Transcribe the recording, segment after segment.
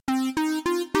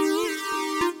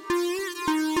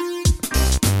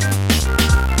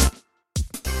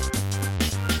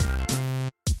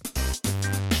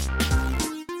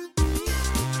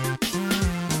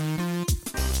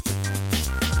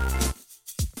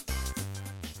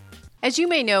As you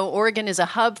may know, Oregon is a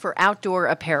hub for outdoor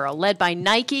apparel. Led by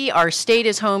Nike, our state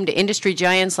is home to industry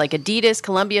giants like Adidas,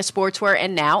 Columbia Sportswear,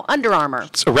 and now Under Armour.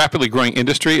 It's a rapidly growing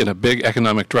industry and a big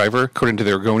economic driver. According to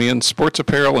the Oregonian, sports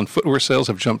apparel and footwear sales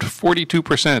have jumped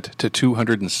 42% to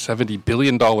 $270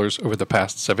 billion over the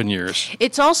past 7 years.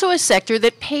 It's also a sector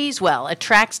that pays well,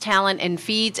 attracts talent, and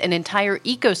feeds an entire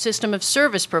ecosystem of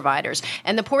service providers.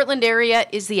 And the Portland area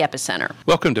is the epicenter.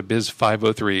 Welcome to Biz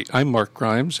 503. I'm Mark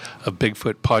Grimes of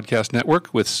Bigfoot Podcast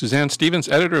Network with Suzanne Stevens,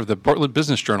 editor of the Portland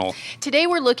Business Journal. Today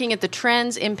we're looking at the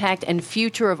trends, impact, and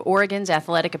future of Oregon's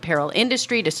athletic apparel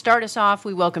industry. To start us off,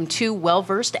 we welcome two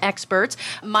well-versed experts.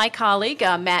 My colleague,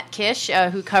 Matt Kish,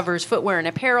 who covers footwear and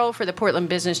apparel for the Portland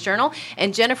Business Journal,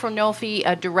 and Jennifer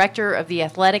Nolfi, director of the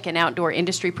Athletic and Outdoor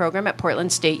Industry Program at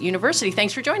Portland State University.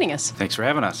 Thanks for joining us. Thanks for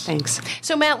having us. Thanks.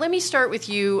 So, Matt, let me start with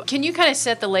you. Can you kind of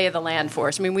set the lay of the land for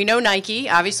us? I mean, we know Nike.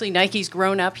 Obviously, Nike's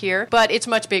grown up here, but it's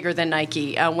much bigger than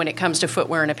Nike when it comes to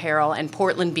footwear and apparel, and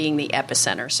Portland being the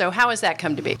epicenter. So how has that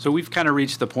come to be? So we've kind of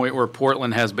reached the point where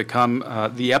Portland has become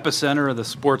the epicenter of the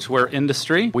sportswear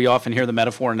industry. We often hear the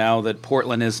metaphor now that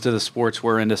Portland is to the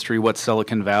sportswear industry what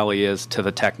Silicon Valley is to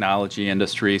the technology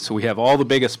industry. So we have all the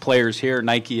biggest players here,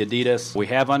 Nike, Adidas. We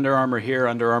have Under Armour here.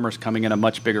 Under Armour's coming in a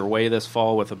much bigger way this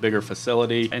fall with a bigger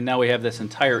facility. And now we have this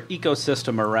entire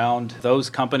ecosystem around those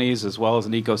companies, as well as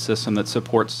an ecosystem that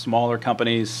supports smaller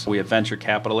companies. We have venture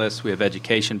capitalists. We have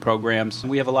education programs.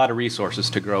 We have a lot of resources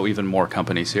to grow even more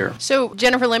companies here. So,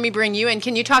 Jennifer, let me bring you in.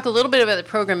 Can you talk a little bit about the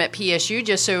program at PSU,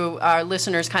 just so our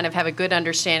listeners kind of have a good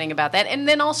understanding about that? And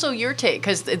then also your take,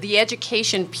 because the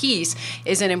education piece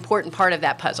is an important part of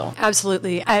that puzzle.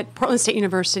 Absolutely. At Portland State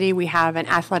University, we have an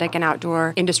athletic and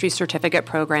outdoor industry certificate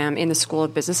program in the School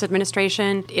of Business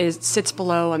Administration. It sits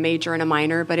below a major and a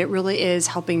minor, but it really is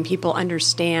helping people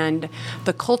understand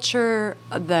the culture,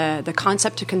 the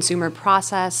concept to consumer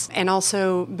process, and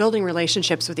also building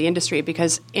relationships with the industry,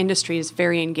 because industry is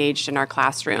very engaged in our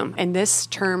classroom. And this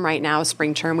term right now,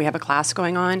 spring term, we have a class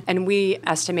going on, and we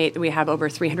estimate that we have over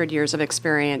 300 years of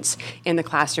experience in the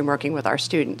classroom working with our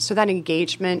students. So that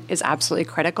engagement is absolutely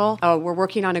critical. We're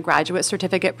working on a graduate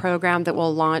certificate program that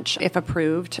will launch, if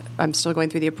approved. I'm still going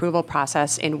through the approval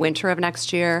process in winter of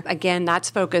next year. Again, that's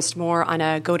focused more on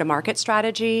a go-to-market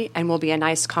strategy and will be a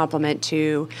nice complement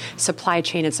to supply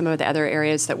chain and some of the other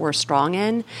areas that we're strong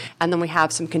in. And then we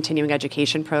have some continuing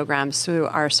education programs through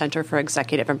our Center for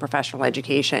Executive and Professional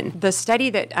Education. The study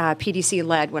that PDC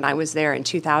led when I was there in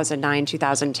 2009,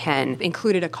 2010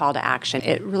 included a call to action.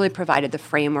 It really provided the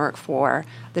framework for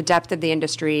the depth of the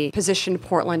industry, positioned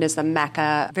Portland as the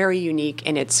mecca, very unique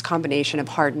in its combination of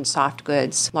hard and soft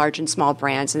goods, large and small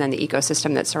brands, and then the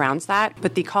ecosystem that surrounds that.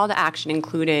 But the call to action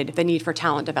included the need for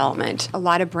talent development. A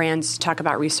lot of brands talk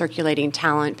about recirculating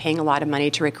talent, paying a lot of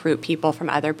money to recruit people from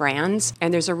other brands,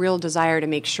 and there's a real desire to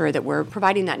make sure that we're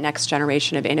providing that next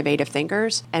generation of innovative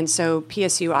thinkers. And so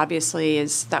PSU obviously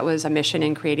that was a mission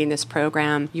in creating this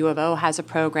program. U of O has a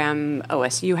program,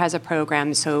 OSU has a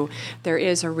program, so there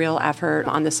is a real effort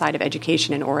on the side of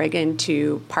education in Oregon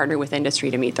to partner with industry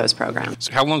to meet those programs.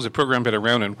 So how long has the program been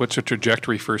around, and what's the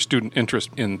trajectory for student interest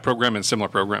in program and similar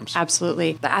programs?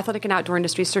 Absolutely. The Athletic and Outdoor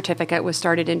Industry Certificate was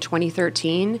started in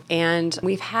 2013, and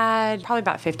we've had probably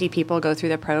about 50 people go through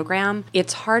the program.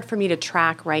 It's hard for me to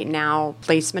track right now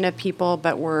placement of people,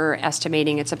 but we're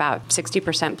estimating it's about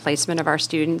 60% placement of our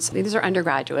students. These are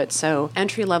undergraduates, so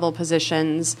entry-level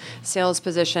positions, sales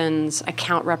positions,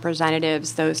 account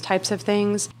representatives, those types of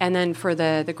things. And then for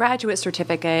the graduate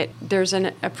certificate, there's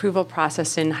an approval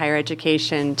process in higher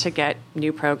education to get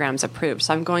new programs approved.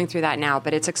 So I'm going through that now,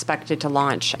 but it's expected to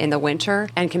launch in the winter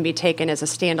and can be taken as a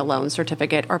standalone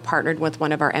certificate or partnered with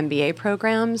one of our MBA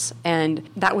programs. And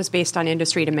that was based on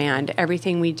industry demand.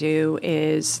 Everything we do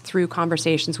is through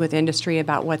conversations with industry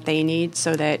about what they need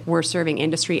so that we're serving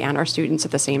industry and our students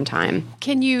at the same time.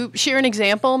 Can you share an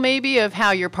example maybe of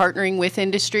how you're partnering with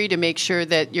industry to make sure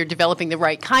that you're developing the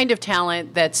right kind of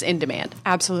talent that's in demand?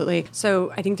 Absolutely.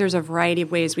 So I think there's a variety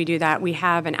of ways we do that. We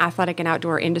have an athletic and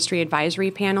outdoor industry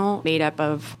advisory panel made up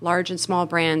of large and small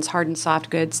brands, hard and soft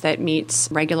goods that meets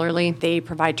regularly. They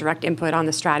provide direct input on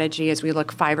the strategy as we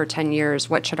look 5 or 10 years,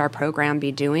 what should our program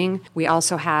be doing? We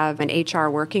also have an HR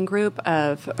working group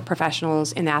of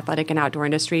professionals in the athletic and outdoor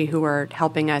industry who are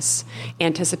helping us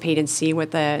anticipate and see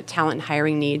what the talent and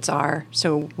hiring needs are,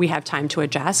 so we have time to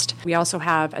adjust. We also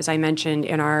have, as I mentioned,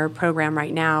 in our program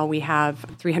right now, we have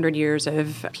 300 years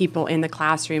of people in the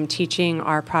classroom teaching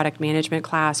our product management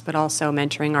class, but also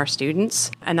mentoring our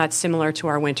students. And that's similar to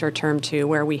our winter term too,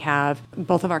 where we have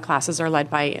both of our classes are led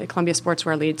by Columbia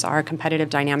Sportswear leads our competitive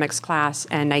dynamics class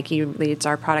and Nike leads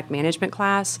our product management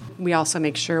class. We also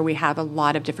make sure we have a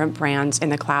lot of different brands in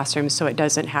the classroom so it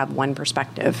doesn't have one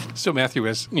perspective. So Matthew,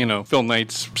 as Phil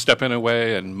Knight's stepping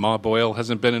away and Ma Boyle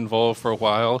hasn't been involved for a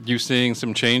while, you seeing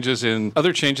some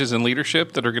other changes in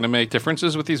leadership that are going to make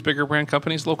differences with these bigger brand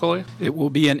companies locally? It will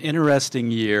be an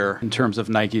interesting year in terms of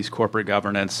Nike's corporate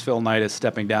governance. Phil Knight is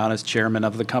stepping down as chairman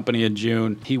of the company in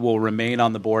June. He will remain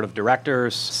on the board of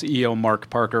directors. CEO Mark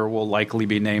Parker will likely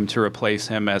be named to replace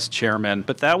him as chairman.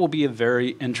 But that will be a very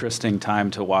interesting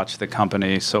time to watch the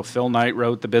company. So Phil Knight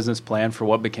wrote the business plan for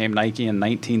what became Nike in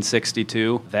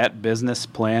 1962. That business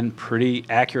plan pretty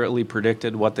accurately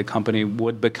predicted what the company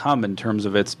would become in terms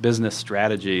of its business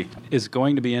strategy. Is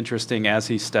going to be interesting as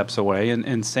he steps away,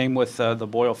 and same with the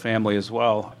Boyle family as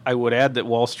well. I would add that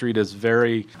Wall Street is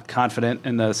very confident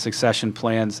in the succession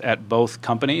plans at both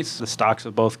companies. The stocks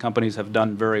of both companies have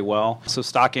done very well, so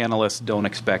stock analysts don't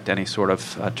expect any sort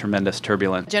of tremendous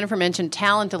turbulence. Jennifer mentioned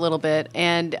talent a little bit,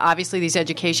 and obviously these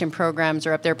education programs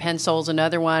are up there. Pensol's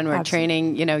another one. We're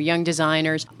training, young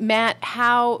designers. Matt,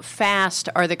 how fast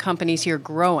are the companies here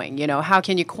growing? How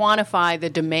can you quantify the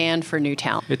demand for new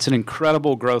talent? It's an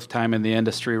incredible growth time in the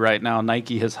industry right now.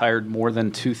 Nike has hired more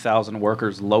than 2,000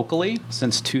 workers locally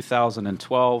since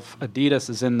 2012. Adidas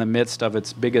is in the midst of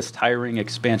its biggest hiring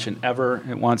expansion ever.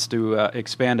 It wants to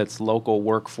expand its local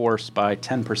workforce by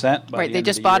 10%. Right, they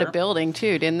just bought a building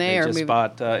too, didn't they? They just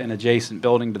bought an adjacent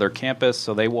building to their campus,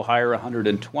 so they will hire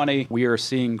 120. We are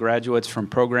seeing graduates from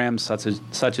programs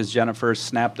such as Jennifer's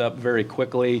snapped up very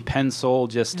quickly. Pensol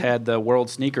just had the World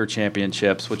Sneaker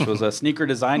Championships, which was a sneaker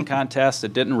design contest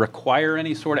that didn't require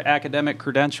any sort of academic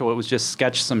credential. It was just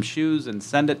sketch some shoes and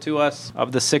send it to us.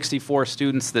 Of the 64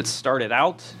 students that started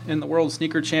out in the World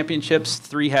Sneaker Championships,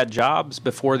 3 had jobs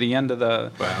before the end of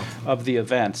the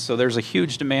event. So there's a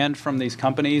huge demand from these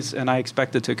companies, and I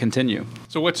expect it to continue.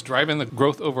 So what's driving the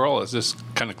growth overall? Is this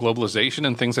kind of globalization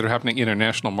and things that are happening in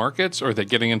international markets, or are they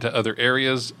getting into other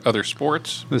areas, other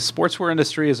sports? The sportswear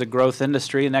industry is a growth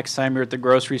industry. Next time you're at the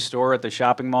grocery store, at the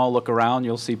shopping mall, look around,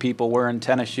 you'll see people wearing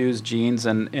tennis shoes, jeans,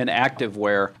 and active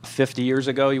wear. 50 years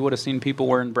ago, you would have seen people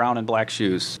wearing brown and black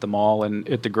shoes at the mall and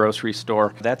at the grocery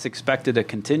store. That's expected to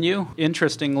continue.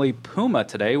 Interestingly, Puma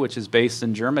today, which is based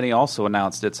in Germany, also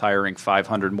announced it's hiring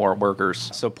 500 more workers.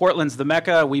 So Portland's the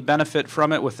Mecca. We benefit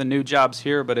from it with the new jobs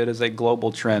here, but it is a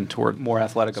global trend toward more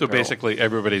athletic apparel. So basically,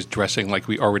 everybody's dressing like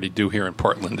we already do here in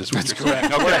Portland. That's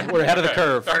correct. Okay. We're ahead of the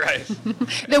curve. All right.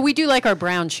 Though we do like our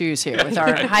brown shoes here with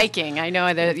our hiking. I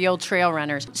know the old trail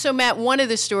runners. So Matt, one of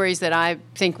the stories that I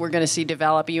think we're going to see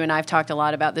develop, you and I have talked a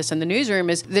lot about this in the newsroom,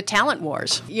 is the talent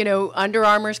wars. Under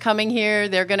Armour's coming here.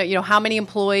 They're going to, how many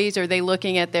employees are they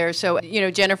looking at there? So,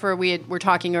 Jennifer, we were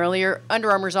talking earlier,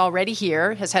 Under Armour's already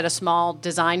here, has had a small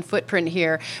design footprint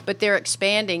here, but they're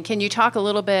expanding. Can you talk a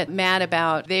little bit, Matt,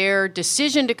 about their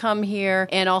decision to come here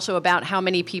and also about how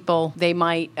many people they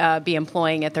might be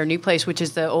employing at their new place, which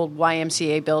is the old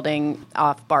YMCA building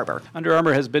off Barber? Under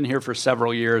Armour has been here for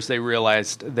several years. They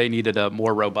realized they needed a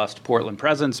more robust Portland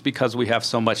presence because we have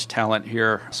so much talent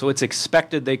here. So it's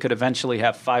expected they could eventually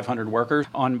have 500 workers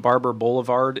on Barber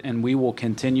Boulevard, and we will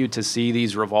continue to see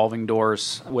these revolving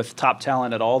doors with top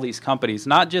talent at all these companies,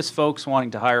 not just folks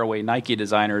wanting to hire away Nike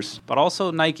designers, but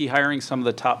also Nike hiring some of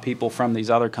the top people from these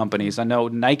other companies. I know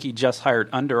Nike just hired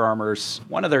Under Armour's,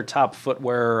 one of their top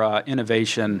footwear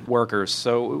innovation workers,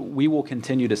 so we will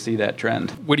continue to see that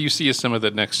trend. What do you see as some of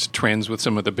the next trends with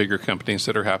some of the bigger companies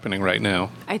that are happening right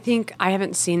now? I think I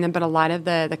haven't seen them, but a lot of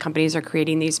the companies are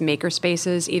creating these maker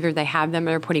spaces. Either they have them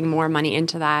or they're putting more money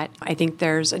into that. I think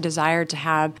there's a desire to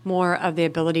have more of the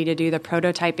ability to do the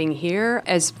prototyping here.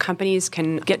 As companies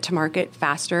can get to market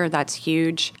faster, that's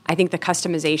huge. I think the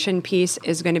customization piece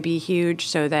is going to be huge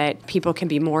so that people can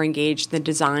be more engaged in the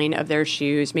design of their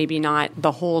shoes, maybe not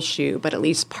the whole shoe, but at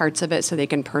least parts of it so they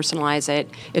can personalize it.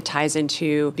 It ties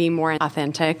into being more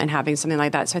authentic and having something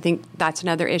like that. So I think that's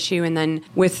another issue. And then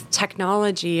with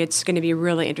technology, it's going to be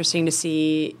really interesting to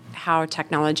see how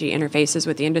technology interfaces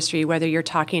with the industry, whether you're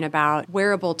talking about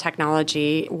wearable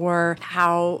technology or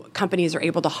how companies are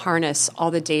able to harness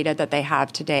all the data that they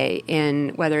have today in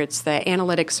whether it's the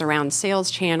analytics around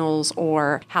sales channels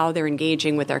or how they're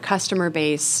engaging with their customer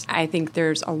base. I think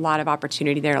there's a lot of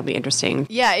opportunity there. It'll be interesting.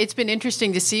 Yeah, it's been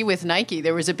interesting to see with Nike.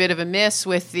 There was a bit of a miss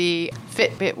with the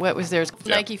Fitbit, what was theirs?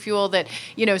 Yeah. Nike Fuel that,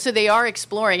 so they are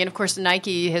exploring. And of course,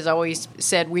 Nike has always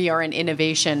said we are an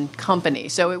innovation company.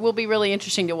 So it will be really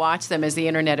interesting to watch them as the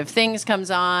Internet of Things comes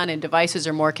on and devices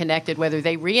are more connected, whether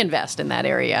they reinvest in that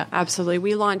area. Absolutely.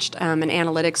 We launched an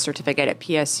analytics certificate at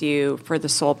PSU for the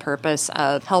sole purpose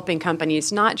of helping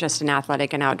companies, not just in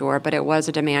athletic and outdoor, but it was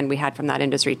a demand we had from that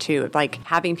industry too, like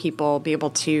having people be able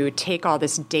to take all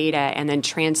this data and then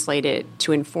translate it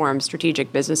to inform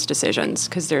strategic business decisions,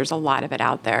 because there's a lot of it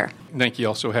out there. Nike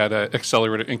also had an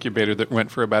accelerator incubator that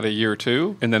went for about a year or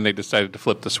two, and then they decided to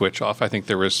flip the switch off. I think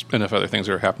there was enough other things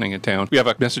that were happening in town. We have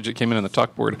a message that came in on the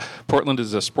talk board. Portland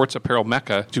is a sports apparel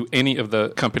mecca. Do any of the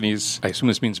companies, I assume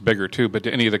this means bigger too, but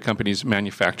do any of the companies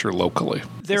manufacture locally?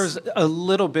 There's a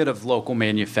little bit of local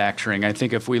manufacturing. I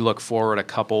think if we look forward a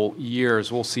couple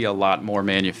years, we'll see a lot more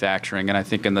manufacturing. And I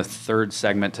think in the third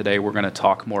segment today, we're going to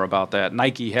talk more about that.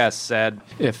 Nike has said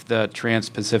if the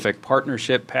Trans-Pacific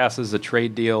Partnership passes a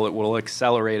trade deal, it will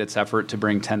accelerate its effort to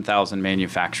bring 10,000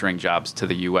 manufacturing jobs to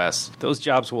the U.S. Those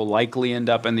jobs will likely end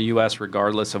up in the U.S.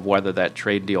 regardless of whether that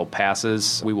trade deal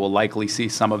passes. We will likely see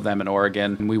some of them in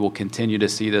Oregon, and we will continue to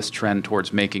see this trend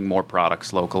towards making more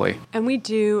products locally. And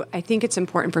I think it's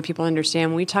important for people to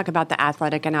understand when we talk about the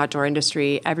athletic and outdoor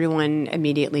industry, everyone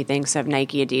immediately thinks of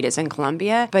Nike, Adidas, and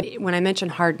Columbia. But when I mention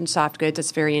hard and soft goods,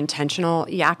 it's very intentional.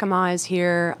 Yakima is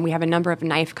here. We have a number of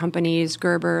knife companies,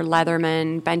 Gerber,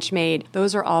 Leatherman, Benchmade.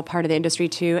 Those are all part of the industry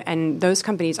too, and those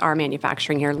companies are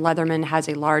manufacturing here. Leatherman has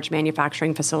a large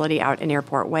manufacturing facility out in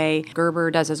Airport Way. Gerber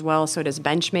does as well, so does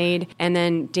Benchmade. And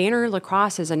then Danner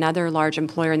Lacrosse is another large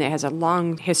employer, and that has a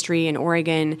long history in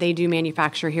Oregon. They do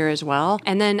manufacture here as well.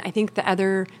 And then I think the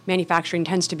other manufacturing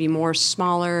tends to be more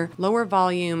smaller, lower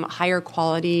volume, higher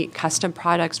quality custom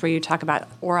products, where you talk about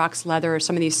Aurochs Leather or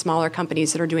some of these smaller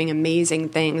companies that are doing amazing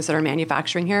things that are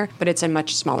manufacturing here, but it's in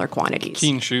much smaller quantities.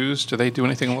 Keen Shoes, do they do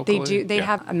anything locally? They do. They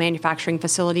have a manufacturing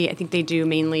facility. I think they do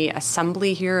mainly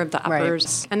assembly here of the uppers.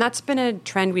 Right. And that's been a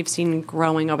trend we've seen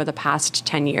growing over the past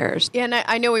 10 years. Yeah, and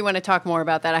I know we want to talk more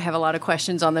about that. I have a lot of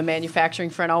questions on the manufacturing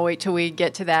front. I'll wait till we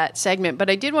get to that segment. But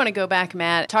I did want to go back,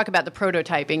 Matt, talk about the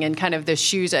prototyping and kind of the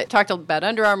shoes. I talked about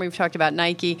Under Armour. We've talked about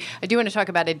Nike. I do want to talk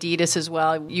about Adidas as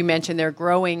well. You mentioned they're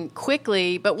growing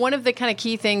quickly, but one of the kind of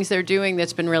key things they're doing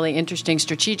that's been really interesting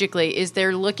strategically is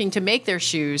they're looking to make their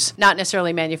shoes, not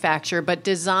necessarily manufacture, but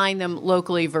design them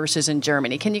locally versus in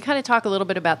Germany. Can you kind of talk a little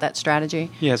bit about that strategy?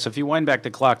 Yeah, so if you wind back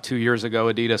the clock 2 years ago,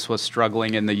 Adidas was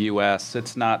struggling in the U.S.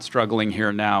 It's not struggling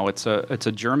here now. It's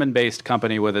a German-based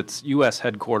company with its U.S.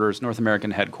 headquarters, North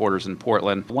American headquarters in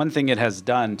Portland. One thing it has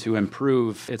done to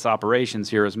improve its operations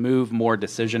here is move more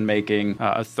decision-making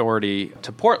authority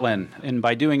to Portland. And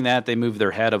by doing that, they moved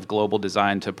their head of global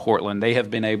design to Portland. They have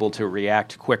been able to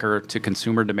react quicker to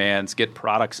consumer demands, get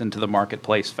products into the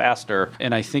marketplace faster.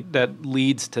 And I think that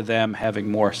leads to them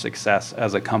having more success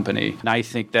as a company. And I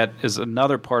think that is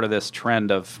another part of this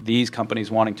trend of these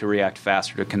companies wanting to react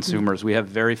faster to consumers. We have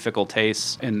very fickle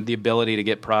tastes, and the ability to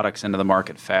get products into the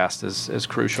market fast is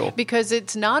crucial. Because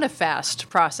it's not a fast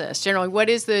process. Generally, what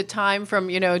is the time from,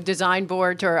 design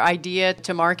board to idea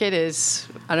to market is,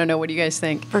 I don't know, what do you guys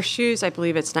think? For shoes, I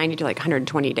believe it's 90 to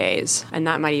 120 days, and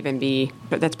that might even be,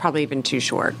 but that's probably even too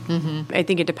short. Mm-hmm. I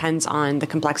think it depends on the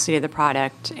complexity of the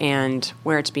product and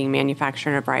where it's being manufactured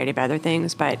and a variety of other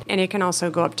things, and it can also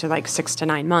go up to 6 to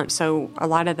 9 months. So a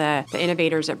lot of the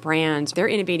innovators at brands, they're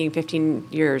innovating 15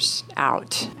 years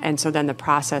out, and so then the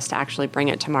process to actually bring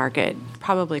it to market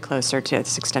probably closer to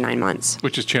 6 to 9 months.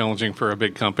 Which is challenging for a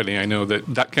big company. I know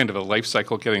that kind of a life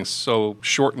cycle getting so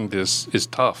shortened is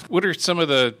tough. What are some of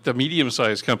the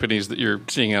medium-sized companies that you're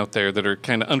seeing out there that are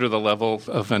kind of under the level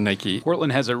of a Nike?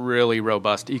 Portland has a really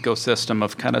robust ecosystem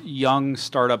of kind of young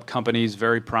startup companies,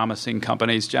 very promising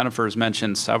companies. Jennifer's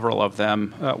mentioned several of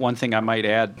them. One thing I might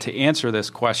add to answer this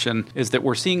question is that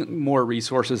we're seeing more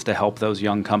resources to help those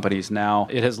young companies now.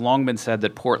 It has long been said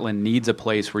that Portland needs a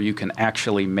place where you can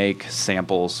actually make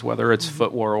samples, whether it's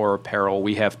footwear or apparel.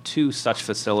 We have 2 such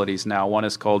facilities now. One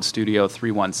is called Studio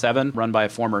 317, run by a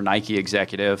former Nike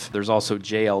executive. There's also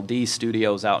JLD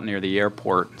Studios out near the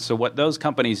airport. So what those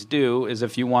companies do is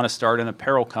if you want to start an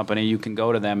apparel company, you can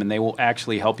go to them and they will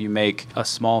actually help you make a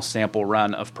small sample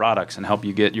run of products and help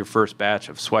you get your first batch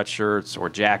of sweatshirts or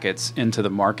jackets into the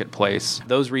marketplace.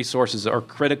 Those resources are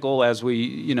critical as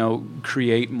we,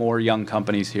 create more young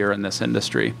companies here in this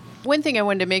industry. One thing I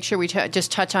wanted to make sure we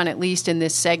just touch on, at least in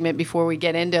this segment, before we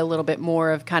get into a little bit more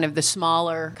of kind of the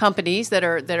smaller companies that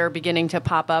are beginning to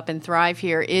pop up and thrive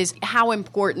here, is how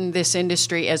important this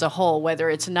industry as a whole,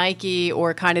 whether it's Nike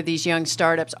or kind of these young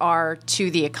startups, are to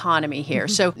the economy here.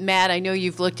 Mm-hmm. So, Matt, I know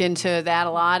you've looked into that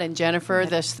a lot, and Jennifer,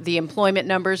 the employment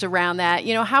numbers around that.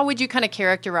 How would you kind of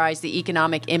characterize the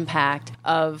economic impact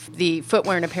of the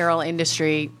footwear and apparel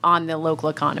industry on the local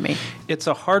economy? It's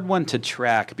a hard one to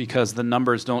track because the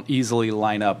numbers don't easily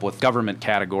line up with government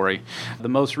category. The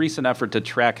most recent effort to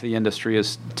track the industry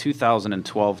is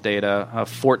 2012 data,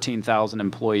 14,000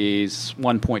 employees,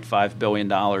 $1.5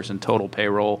 billion in total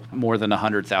payroll, more than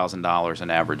 $100,000 in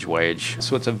average wage.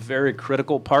 So it's a very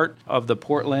critical part of the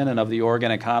Portland and of the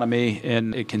Oregon economy,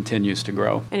 and it continues to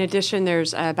grow. In addition,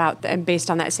 there's based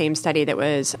on that same study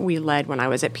we led when I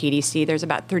was at PDC, there's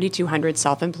about 3,200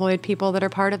 self-employed people that are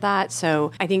part of that.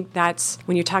 So I think that's,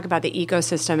 when you talk about the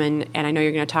ecosystem, and I know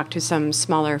you're going to talk to some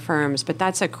smaller firms, but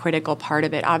that's a critical part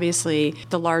of it. Obviously,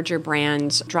 the larger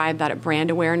brands drive that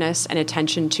brand awareness and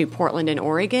attention to Portland and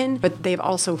Oregon, but they've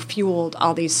also fueled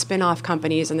all these spin-off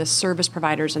companies and the service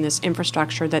providers and this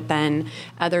infrastructure that then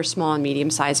other small and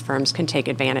medium-sized firms can take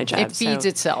advantage of. It feeds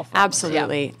itself.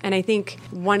 Absolutely. Yeah. And I think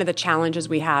one of the challenges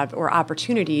we have, or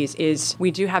opportunities, is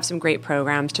we do have some great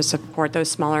programs to support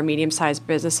those smaller, medium-sized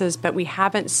businesses, but we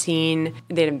haven't seen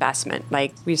the investment.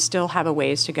 Like, we still have a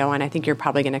ways to go, and I think you're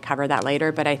probably going to cover that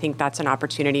later, but I think that's an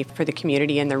opportunity for the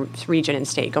community and the region and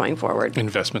state going forward.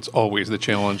 Investment's always the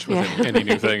challenge with any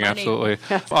new thing, absolutely.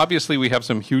 Obviously, we have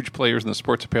some huge players in the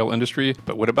sports apparel industry,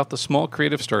 but what about the small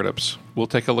creative startups? We'll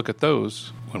take a look at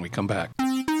those when we come back.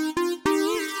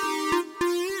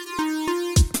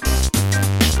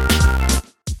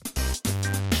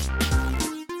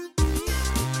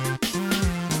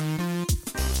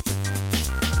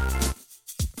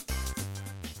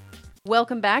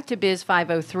 Welcome back to Biz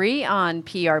 503 on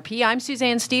PRP. I'm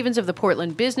Suzanne Stevens of the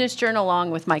Portland Business Journal,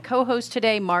 along with my co-host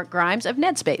today, Mark Grimes of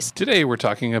NetSpace. Today, we're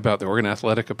talking about the Oregon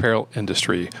athletic apparel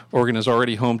industry. Oregon is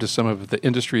already home to some of the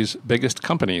industry's biggest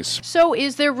companies. So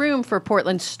is there room for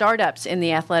Portland startups in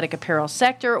the athletic apparel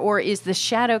sector, or is the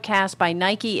shadow cast by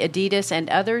Nike, Adidas, and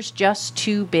others just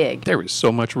too big? There is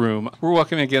so much room. We're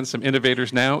welcoming again some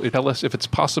innovators now. Tell us if it's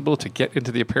possible to get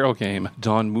into the apparel game.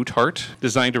 Dawn Muthart,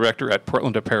 Design Director at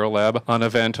Portland Apparel Lab, Anna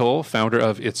Van Tol, founder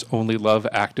of It's Only Love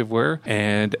Activewear,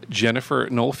 and Jennifer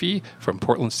Nolfi from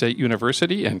Portland State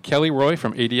University, and Kelly Roy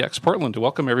from ADX Portland.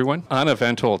 Welcome, everyone. Anna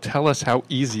Van Tol, tell us how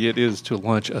easy it is to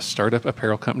launch a startup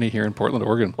apparel company here in Portland,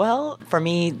 Oregon. Well, for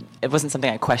me, it wasn't something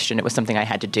I questioned. It was something I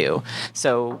had to do.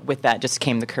 So with that just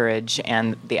came the courage,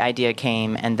 and the idea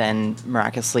came, and then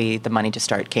miraculously the money to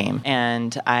start came.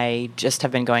 And I just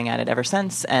have been going at it ever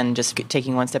since, and just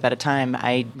taking one step at a time.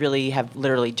 I really have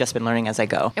literally just been learning as I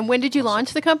go. And when did you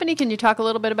launch the company? Can you talk a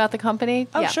little bit about the company?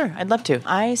 Oh, sure. I'd love to.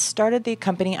 I started the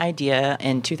company idea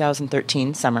in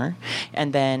 2013 summer,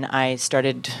 and then I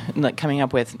started coming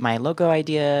up with my logo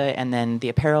idea, and then the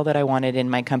apparel that I wanted in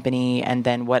my company, and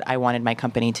then what I wanted my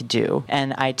company to do.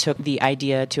 And I took the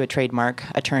idea to a trademark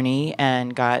attorney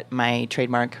and got my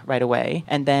trademark right away.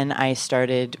 And then I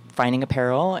started finding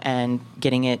apparel and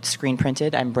getting it screen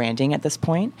printed. I'm branding at this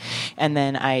point. And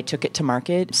then I took it to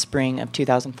market spring of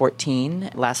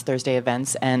 2014, last Thursday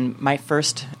events. And one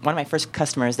of my first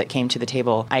customers that came to the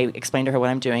table, I explained to her what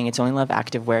I'm doing. It's Only Love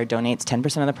Activewear donates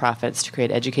 10% of the profits to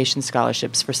create education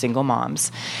scholarships for single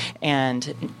moms.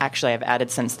 And actually, I've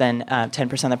added since then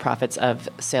 10% of the profits of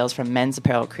sales from men's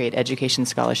apparel create education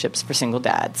scholarships for single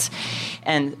dads.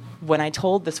 And when I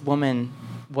told this woman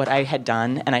what I had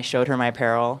done and I showed her my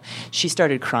apparel, she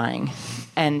started crying.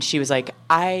 And she was like,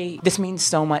 this means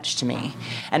so much to me.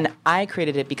 And I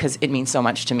created it because it means so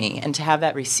much to me. And to have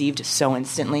that received so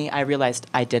instantly, I realized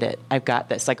I did it. I've got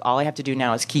this. Like, all I have to do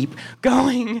now is keep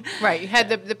going. Right. You had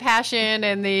the passion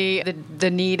and the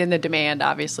need and the demand,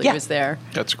 obviously, was there.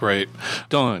 That's great.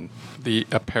 Dawn, the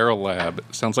Apparel Lab.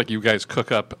 Sounds like you guys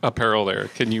cook up apparel there.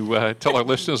 Can you tell our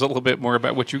listeners a little bit more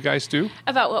about what you guys do?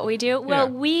 About what we do? Well,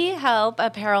 we help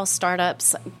apparel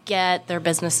startups get their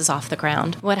businesses off the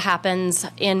ground. What happens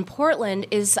in Portland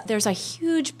is there's a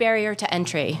huge barrier to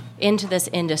entry into this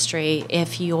industry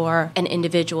if you're an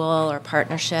individual or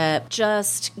partnership.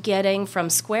 Just getting from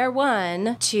square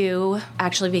one to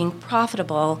actually being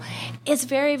profitable is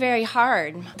very, very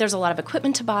hard. There's a lot of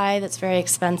equipment to buy that's very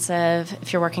expensive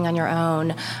if you're working on your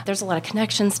own. There's a lot of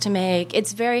connections to make.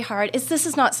 It's very hard. This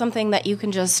is not something that you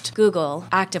can just Google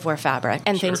activewear fabric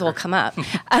and things will come up.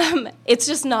 It's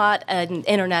just not an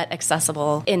internet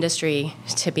accessible industry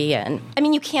to be in. I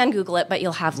mean, you can Google it, but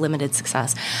you'll have limited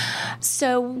success.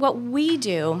 So what we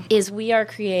do is we are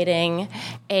creating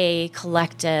a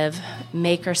collective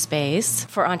makerspace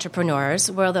for entrepreneurs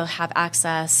where they'll have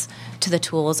access to the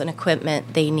tools and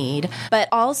equipment they need, but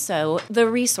also the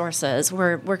resources.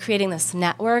 We're creating this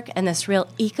network and this real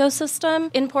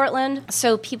ecosystem in Portland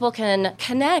so people can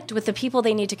connect with the people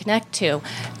they need to connect to.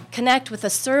 connect with the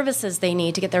services they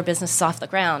need to get their businesses off the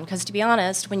ground. Because to be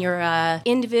honest, when you're an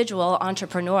individual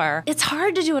entrepreneur, it's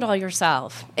hard to do it all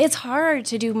yourself. It's hard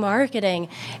to do marketing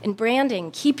and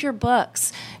branding, keep your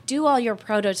books, do all your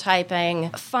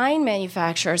prototyping, find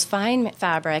manufacturers, find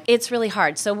fabric. It's really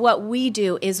hard. So what we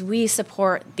do is we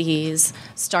support these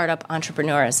startup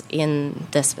entrepreneurs in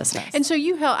this business. And so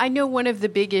you help. I know one of the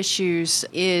big issues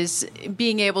is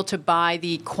being able to buy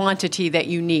the quantity that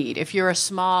you need. If you're a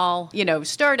small,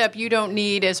 startup, you don't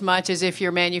need as much as if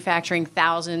you're manufacturing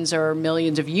thousands or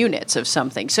millions of units of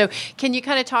something. So can you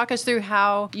kind of talk us through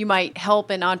how you might help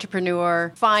an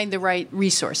entrepreneur find the right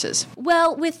resources?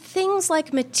 Well, with things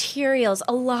like materials,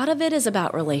 a lot of it is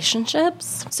about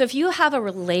relationships. So if you have a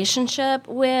relationship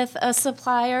with a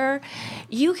supplier,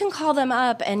 you can call them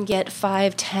up and get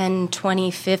 5, 10,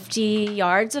 20, 50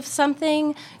 yards of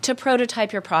something to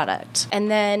prototype your product. And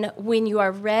then when you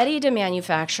are ready to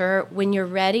manufacture, when you're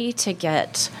ready to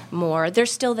get more, they're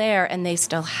still there and they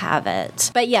still have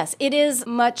it. But yes,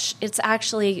 it's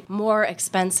actually more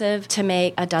expensive to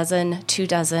make a dozen, 2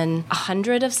 dozen,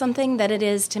 100 of something than it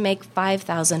is to make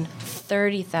 5,000,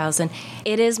 30,000.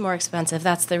 It is more expensive.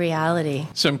 That's the reality.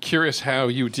 So I'm curious how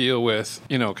you deal with,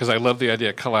 because I love the idea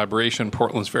of collaboration.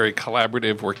 Portland's very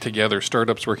collaborative, work together,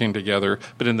 startups working together.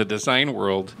 But in the design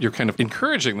world, you're kind of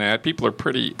encouraging that. People are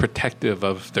pretty protective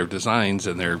of their designs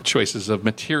and their choices of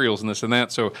materials and this and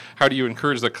that. So how do you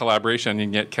encourage the collaboration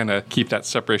and yet kind of keep that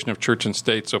separation of church and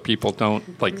state so people don't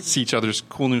see each other's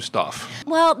cool new stuff?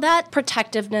 Well, that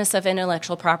protectiveness of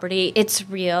intellectual property, it's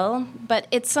real, but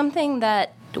it's something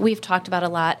that we've talked about a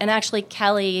lot. And actually,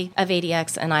 Kelly of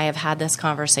ADX and I have had this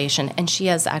conversation, and she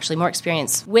has actually more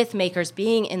experience with makers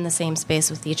being in the same space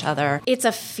with each other. It's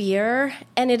a fear,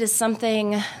 and it is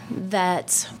something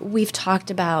that we've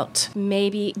talked about,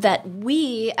 maybe that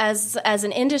we as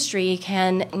an industry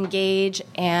can engage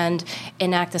and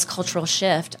enact this cultural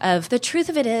shift of the truth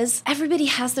of it is everybody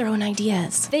has their own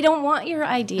ideas. They don't want your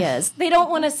ideas. They don't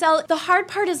want to sell. The hard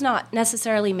part is not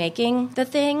necessarily making the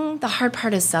thing. The hard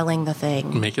part is selling the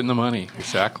thing. Making the money,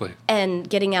 exactly. And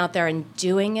getting out there and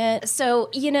doing it. So,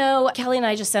 Kelly and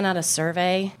I just sent out a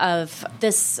survey of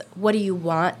this, what do you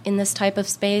want in this type of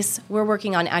space? We're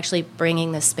working on actually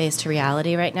bringing this space to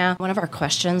reality right now. One of our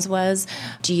questions was,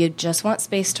 do you just want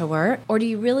space to work? Or do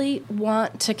you really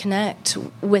want to connect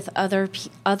with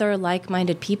other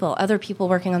like-minded people, other people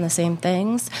working on the same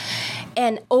things?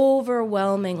 And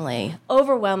overwhelmingly,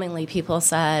 people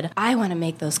said, I want to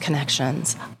make those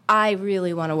connections. I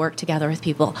really want to work together with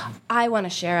people. I want to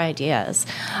share ideas.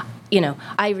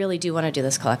 I really do want to do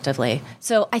this collectively.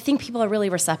 So I think people are really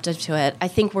receptive to it. I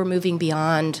think we're moving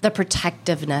beyond the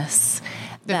protectiveness.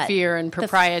 The fear and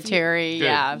proprietary,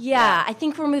 Yeah, I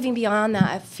think we're moving beyond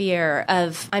that fear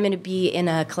of I'm going to be in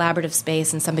a collaborative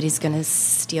space and somebody's going to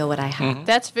steal what I have. Mm-hmm.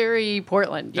 That's very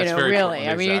Portland, really. Portland,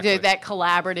 I mean, exactly. that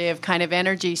collaborative kind of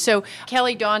energy. So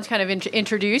Kelly, Dawn's kind of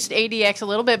introduced ADX a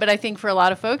little bit, but I think for a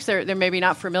lot of folks, they're maybe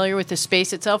not familiar with the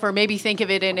space itself, or maybe think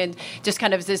of it in just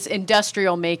kind of this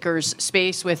industrial makers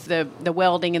space with the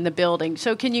welding and the building.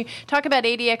 So can you talk about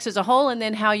ADX as a whole and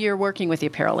then how you're working with the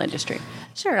apparel industry?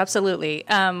 Sure, absolutely.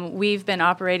 We've been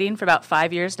operating for about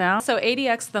 5 years now. So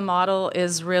ADX, the model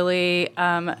is really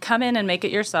come in and make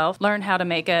it yourself, learn how to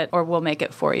make it, or we'll make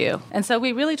it for you. And so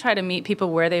we really try to meet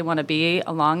people where they want to be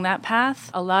along that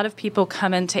path. A lot of people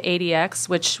come into ADX,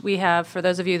 which we have, for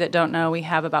those of you that don't know, we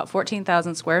have about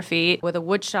 14,000 square feet with a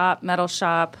wood shop, metal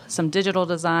shop, some digital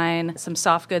design, some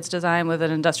soft goods design with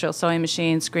an industrial sewing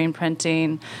machine, screen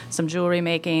printing, some jewelry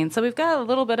making. So we've got a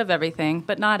little bit of everything,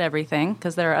 but not everything,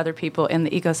 because there are other people in the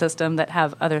ecosystem that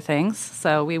have other things.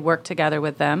 So we work together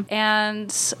with them.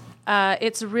 And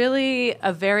it's really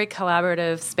a very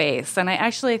collaborative space. And I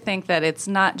actually think that it's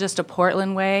not just a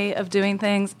Portland way of doing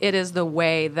things. It is the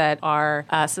way that our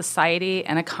society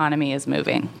and economy is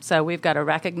moving. So we've got to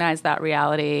recognize that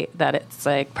reality, that it's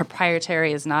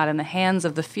proprietary is not in the hands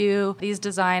of the few. These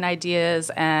design ideas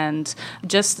and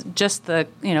just the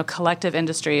collective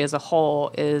industry as a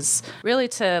whole is really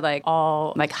to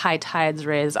all high tides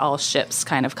raise all ships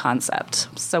kind of concept.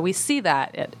 So we see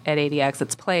that at ADX.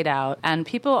 It's played out, and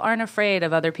people aren't afraid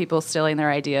of other people stealing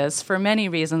their ideas for many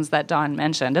reasons that Dawn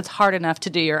mentioned. It's hard enough to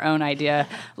do your own idea,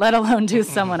 let alone do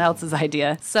someone else's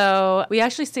idea. So we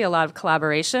actually see a lot of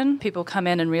collaboration. People come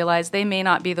in and realize they may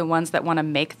not be the ones that want to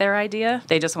make their idea.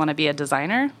 They just want to be a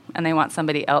designer, and they want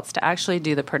somebody else to actually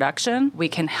do the production. We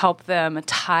can help them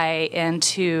tie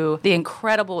into the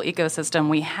incredible ecosystem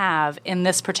we have in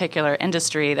this particular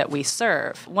industry that we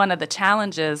serve. One of the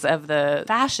challenges of the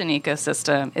fashion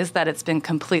ecosystem is that it's been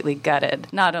completely gutted.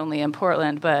 Not only in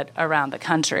Portland, but around the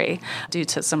country due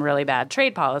to some really bad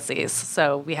trade policies.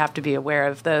 So we have to be aware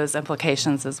of those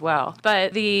implications as well.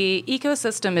 But the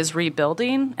ecosystem is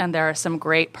rebuilding, and there are some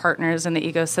great partners in the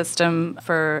ecosystem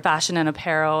for fashion and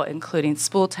apparel, including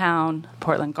Spooltown,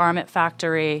 Portland Garment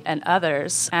Factory, and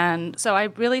others. And so I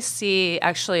really see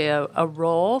actually a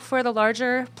role for the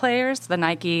larger players, the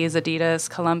Nikes, Adidas,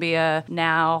 Columbia,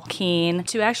 now Keen,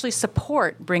 to actually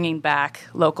support bringing back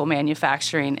local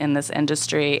manufacturing in this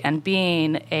industry and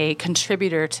being a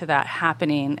contributor to that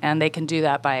happening. And they can do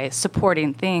that by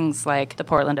supporting things like the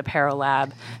Portland Apparel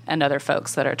Lab and other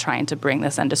folks that are trying to bring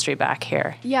this industry back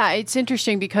here. Yeah, it's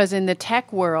interesting because in the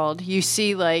tech world, you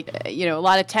see a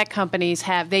lot of tech companies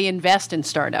they invest in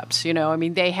startups.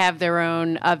 They have their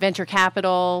own venture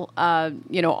capital,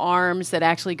 arms that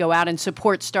actually go out and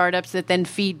support startups that then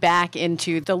feed back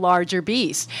into the larger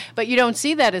beast. But you don't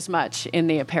see that as much in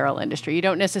the apparel industry. You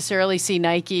don't necessarily see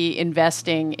Nike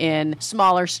investing in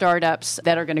smaller startups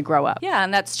that are going to grow up. Yeah,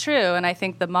 and that's true. And I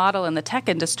think the model in the tech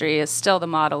industry is still the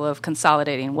model of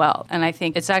consolidating wealth. And I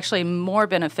think it's actually more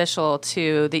beneficial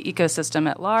to the ecosystem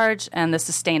at large and the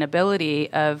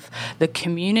sustainability of the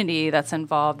community that's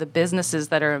involved, the businesses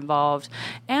that are involved,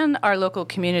 and our local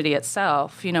community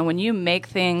itself. When you make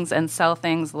things and sell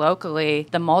things locally,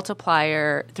 the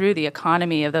multiplier through the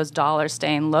economy of those dollars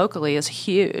staying locally is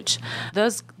huge.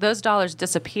 Those dollars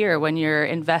disappear when you're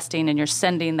investing and you're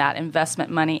sending that investment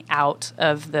money out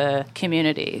of the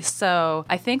community. So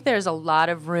I think there's a lot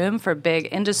of room for big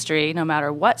industry, no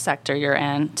matter what sector you're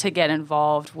in, to get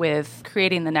involved with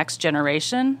creating the next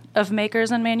generation of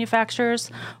makers and manufacturers,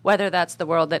 whether that's the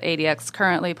world that ADX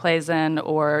currently plays in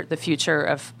or the future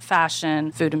of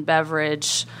fashion, food and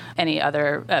beverage, any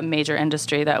other major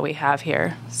industry that we have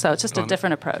here. So it's just a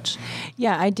different approach.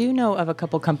 Yeah, I do know of a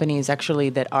couple companies actually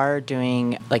that are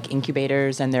doing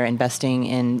incubators, and they're investing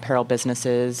in apparel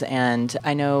businesses. And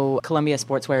I know Columbia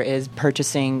Sportswear is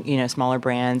purchasing, smaller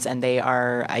brands, and they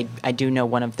are, I do know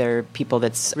one of their people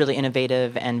that's really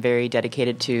innovative and very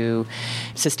dedicated to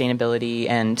sustainability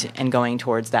and going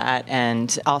towards that.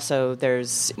 And also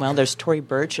there's Tori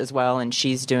Birch as well, and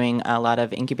she's doing a lot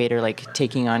of incubator,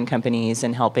 taking on companies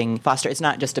and helping foster. It's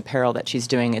not just apparel that she's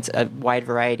doing, it's a wide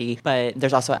variety, but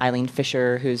there's also Eileen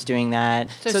Fisher who's doing that.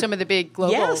 So some of the big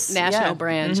global national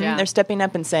brands, mm-hmm. They're stepping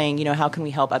up and saying, how can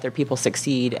we help other people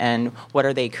succeed, and what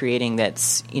are they creating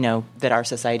that's, that our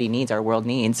society needs, our world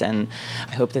needs, and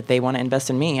I hope that they want to invest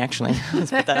in me, actually.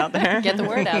 Let's put that out there. Get the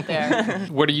word out there.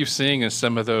 What are you seeing as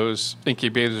some of those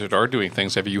incubators that are doing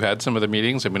things? Have you had some of the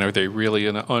meetings? Are they really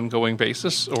on an ongoing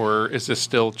basis, or is this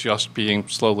still just being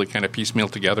slowly kind of piecemeal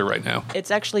together right now?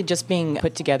 It's actually just being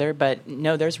put together, but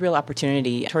no, there's real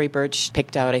opportunity. Tori Birch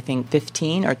picked out, I think,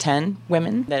 15 or 10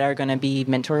 women that are going to be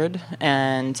mentored.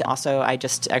 And also, I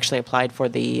just actually applied for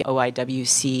the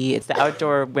OIWC. It's the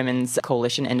Outdoor Women's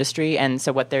Coalition Industry. And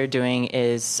so what they're doing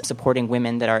is supporting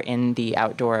women that are in the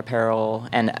outdoor apparel,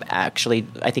 and actually,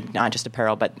 I think not just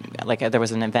apparel, but there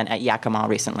was an event at Yakima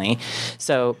recently.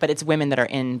 So, but it's women that are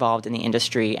involved in the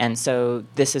industry. And so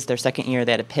this is their second year.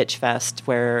 They had a pitch fest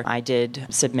where I did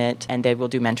submit, and they will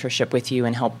do mentorship with you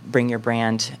and help bring your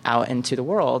brand out into the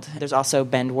world. There's also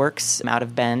BendWorks out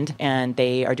of Bend, and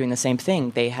they are doing the same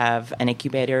thing. They have an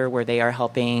incubator where they are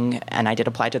helping, and I did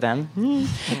apply to them.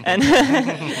 And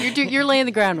you're laying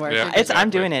the groundwork. Yeah, I'm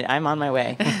doing it. I'm on my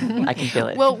way. I can feel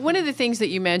it. Well, one of the things that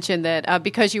you mentioned that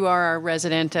because you are a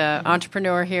resident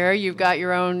entrepreneur here, you've got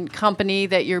your own company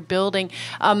that you're building.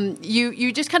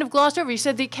 You just kind of glossed over. You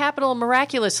said the capital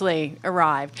miraculously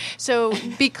arrived. So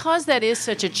because that is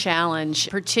such a challenge,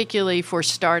 particularly for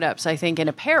startups, I think, in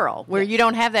apparel, where you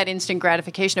don't have that instant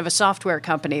gratification of a software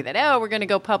company that, we're going to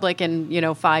go public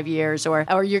in 5 years, or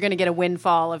you're going to get a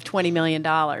windfall of $20 million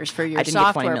for your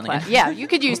software platform. Yeah, you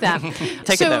could use that.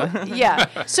 Take it though.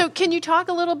 Yeah. So can you talk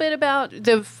a little bit about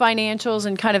the financials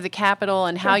and kind of the capital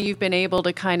and how you've been able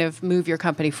to kind of move your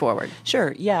company forward?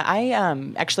 Sure. Yeah. I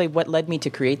actually, what led me to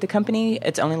create the company,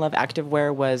 It's Only Love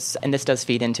Activewear, was, and this does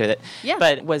feed into it,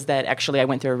 but was that actually I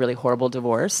went through a really horrible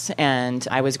divorce, and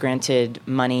I was granted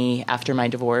money after my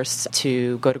divorce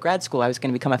to go to grad school. I was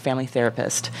going to become a family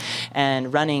therapist,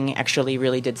 and running actually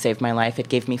really did save my life. It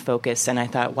gave me focus, and I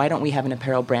thought, why don't we have an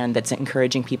apparel brand that's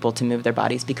encouraging people to move their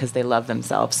bodies because they love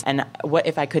themselves? And what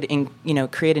if I could,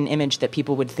 create an image that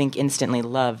people would think instantly,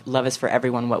 love is for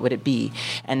everyone, what would it be?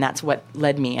 And that's what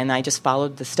led me, and I just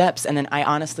followed the steps, and then I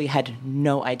honestly had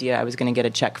no idea I was going to get a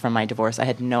check from my divorce. I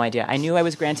had no idea. I knew I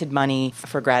was granted money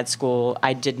for grad school.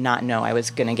 I did not know I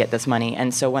was going to get this money,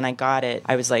 and so when I got it,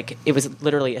 I was like, it was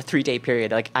literally a 3-day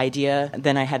period, idea,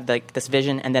 then I had this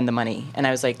vision, and then the money, and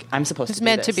I was like, I'm supposed to do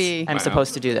this. It's meant to be. I'm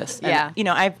supposed to do this. Yeah. And,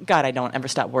 I don't ever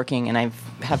stop working, and I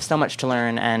have so much to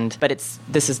learn. But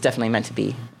this is definitely meant to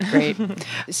be. Great.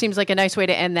 It seems like a nice way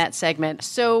to end that segment.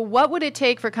 So what would it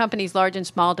take for companies large and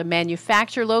small to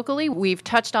manufacture locally? We've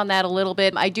touched on that a little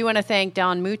bit. I do want to thank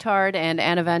Don Muttard and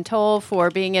Anna Van Tol for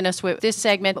being in us with this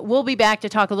segment. We'll be back to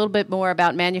talk a little bit more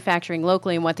about manufacturing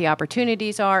locally and what the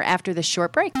opportunities are after this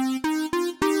short break.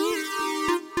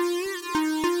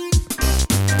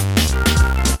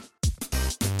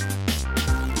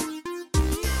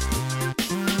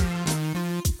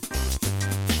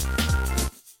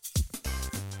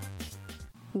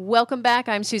 Welcome back.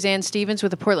 I'm Suzanne Stevens with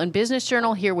the Portland Business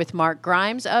Journal, here with Mark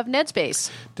Grimes of NetSpace.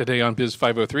 Today on Biz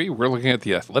 503, we're looking at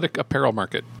the athletic apparel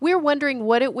market. We're wondering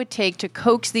what it would take to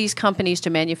coax these companies to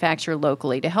manufacture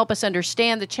locally. To help us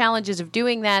understand the challenges of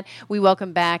doing that, we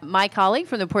welcome back my colleague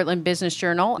from the Portland Business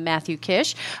Journal, Matthew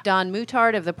Kish, Don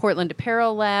Muttard of the Portland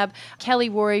Apparel Lab, Kelly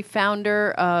Worry,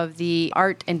 founder of the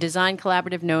art and design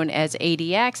collaborative known as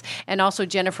ADX, and also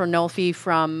Jennifer Nolfi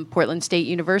from Portland State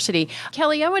University.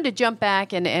 Kelly, I wanted to jump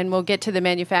back and we'll get to the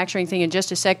manufacturing thing in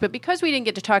just a sec, but because we didn't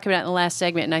get to talk about it in the last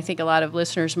segment, and I think a lot of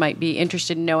listeners might be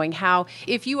interested in knowing how,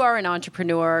 if you are an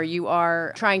entrepreneur, you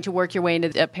are trying to work your way into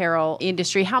the apparel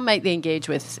industry, how might they engage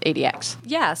with ADX?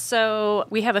 Yeah, so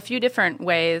we have a few different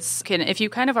ways. If you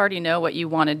kind of already know what you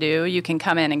want to do, you can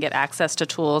come in and get access to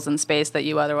tools and space that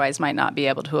you otherwise might not be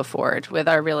able to afford. With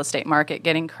our real estate market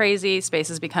getting crazy, space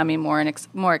is becoming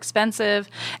more expensive,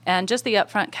 and just the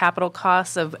upfront capital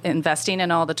costs of investing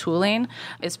in all the tooling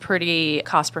is pretty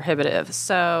cost prohibitive.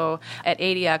 So at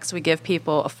ADX, we give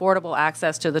people affordable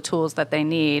access to the tools that they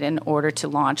need in order to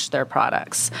launch their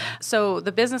products. So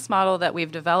the business model that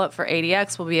we've developed for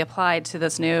ADX will be applied to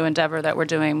this new endeavor that we're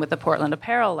doing with the Portland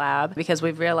Apparel Lab, because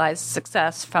we've realized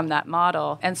success from that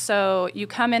model. And so you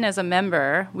come in as a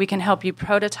member, we can help you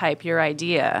prototype your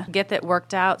idea, get that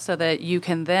worked out so that you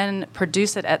can then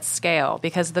produce it at scale,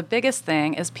 because the biggest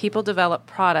thing is people develop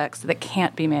products that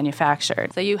can't be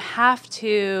manufactured. So you have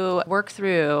to work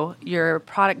through your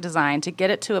product design to get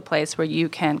it to a place where you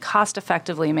can cost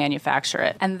effectively manufacture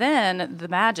it. And then the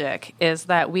magic is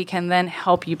that we can then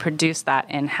help you produce that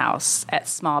in-house at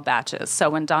small batches. So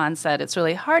when Don said it's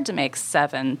really hard to make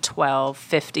 7, 12,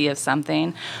 50 of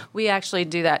something, we actually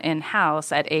do that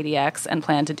in-house at ADX and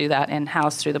plan to do that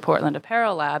in-house through the Portland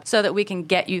Apparel Lab so that we can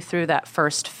get you through that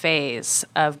first phase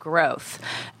of growth.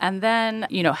 And then,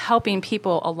 helping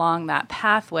people along that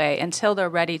pathway until they're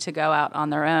ready to go out on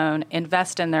their own,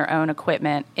 invest in their own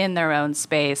equipment, in their own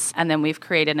space. And then we've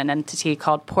created an entity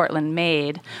called Portland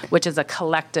Made, which is a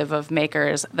collective of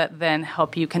makers that then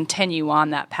help you continue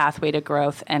on that pathway to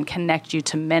growth and connect you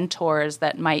to mentors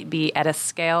that might be at a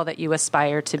scale that you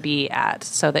aspire to be at,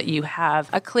 so that you have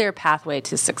a clear pathway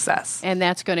to success. And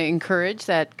that's going to encourage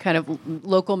that kind of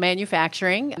local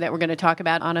manufacturing that we're going to talk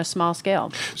about on a small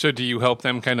scale. So do you help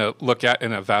them kind of look at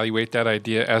and evaluate that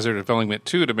idea as they're developing it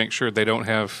too, to make sure they don't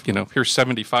have, here's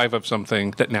 75 of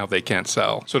something that now they can't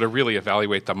sell? So to really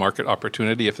evaluate the market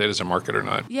opportunity, if it is a market or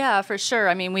not. Yeah, for sure.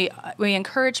 I mean, we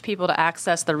encourage people to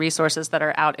access the resources that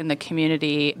are out in the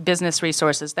community, business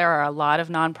resources. There are a lot of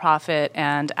nonprofit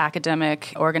and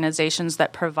academic organizations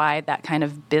that provide that kind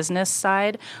of business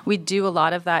side. We do a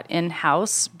lot of that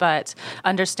in-house, but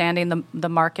understanding the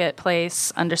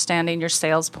marketplace, understanding your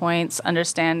sales points,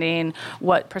 understanding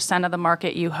what percent of the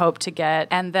market you hope to get,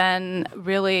 and then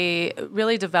really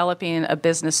developing a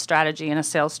business strategy and a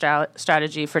sales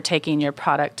strategy for taking your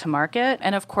product to market.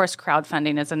 And of course,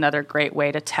 crowdfunding is another great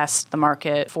way to test the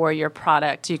market for your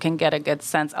product. You can get a good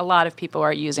sense. A lot of people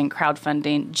are using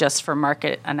crowdfunding just for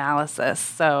market analysis.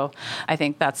 So I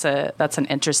think that's an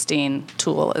interesting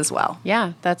tool as well.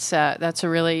 Yeah, that's a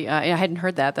really I hadn't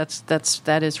heard that.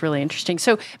 That is really interesting.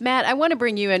 So Matt, I want to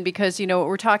bring you in because what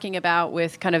we're talking about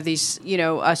with kind of these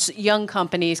us young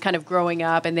companies kind of growing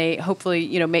up, and they hopefully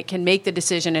can make the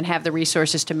decision and have the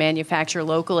resources to manufacture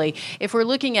locally. If we're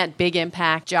looking at big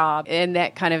impact job in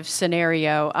that kind of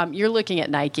scenario, you're looking at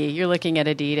Nike, you're looking at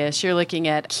Adidas, you're looking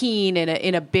at Keen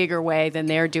in a bigger way than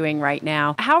they're doing right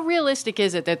now. How realistic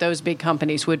is it that those big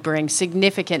companies would bring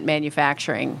significant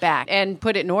manufacturing back and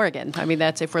put it in Oregon? I mean,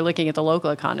 that's if we're looking at the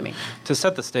local economy. To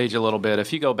set the stage a little bit,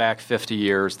 if you go back 50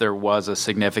 years, there was a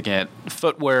significant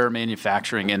footwear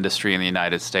manufacturing industry in the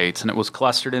United States, and it was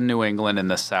clustered in New England and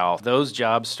the South. Those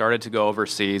jobs started to go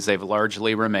overseas. They've they've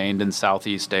largely remained in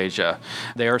Southeast Asia.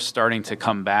 They are starting to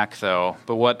come back, though.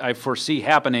 But what I foresee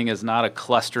happening is not a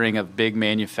clustering of big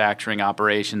manufacturing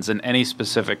operations in any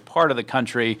specific part of the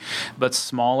country, but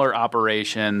smaller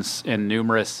operations in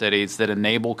numerous cities that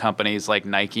enable companies like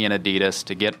Nike and Adidas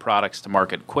to get products to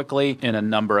market quickly in a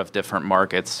number of different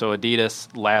markets. So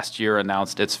Adidas last year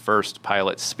announced its first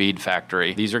pilot speed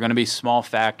factory. These are going to be small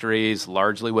factories,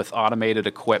 largely with automated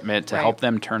equipment to help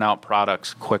them turn out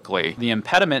products quickly. The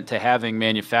impediment to having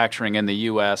manufacturing in the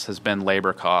U.S. has been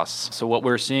labor costs. So what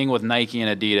we're seeing with Nike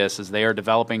and Adidas is they are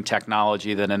developing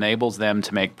technology that enables them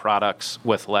to make products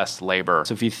with less labor.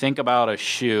 So if you think about a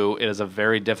shoe, it is a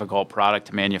very difficult product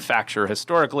to manufacture.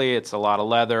 Historically, it's a lot of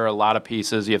leather, a lot of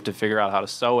pieces. You have to figure out how to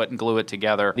sew it and glue it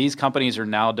together. These companies are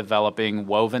now developing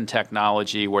woven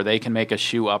technology where they can make a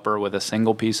shoe upper with a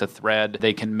single piece of thread.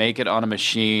 They can make it on a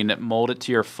machine, mold it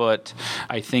to your foot.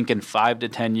 I think in 5 to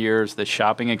 10 years, the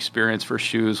shopping experience for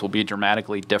shoes will be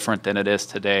dramatically different than it is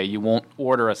today. You won't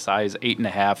order a size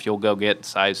 8.5. You'll go get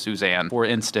size Suzanne. For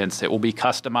instance, it will be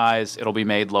customized. It'll be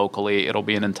made locally. It'll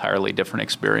be an entirely different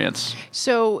experience.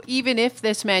 So even if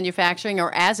this manufacturing,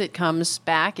 or as it comes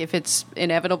back, if it's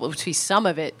inevitable to see some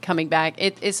of it coming back,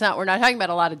 it's not. We're not talking about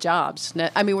a lot of jobs.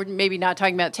 I mean, we're maybe not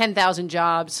talking about 10,000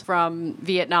 jobs from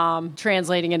Vietnam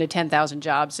translating into 10,000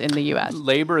 jobs in the U.S.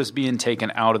 Labor is being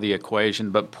taken out of the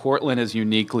equation, but Portland is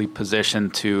uniquely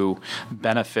positioned to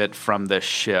benefit from this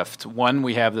shift. One,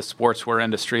 we have the sportswear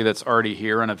industry that's already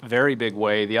here in a very big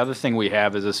way. The other thing we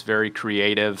have is this very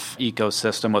creative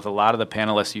ecosystem with a lot of the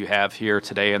panelists you have here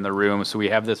today in the room. So we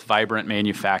have this vibrant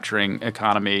manufacturing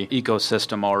economy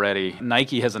ecosystem already.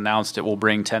 Nike has announced it will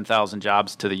bring 10,000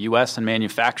 jobs to the U.S. in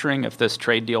manufacturing if this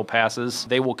trade deal passes.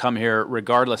 They will come here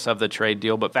regardless of the trade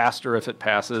deal, but faster if it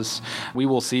passes. We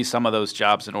will see some of those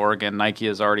jobs in Oregon. Nike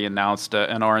has already announced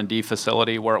an R&D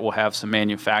facility where it will have some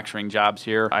manufacturing jobs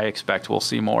here. I expect we'll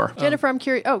see more. Jennifer, I'm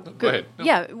curious. Oh, good. Go ahead. No.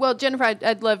 Yeah, well, Jennifer,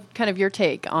 I'd love kind of your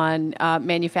take on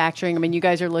manufacturing. I mean, you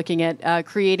guys are looking at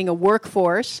creating a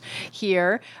workforce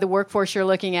here. The workforce you're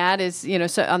looking at is,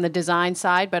 so on the design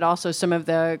side, but also some of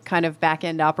the kind of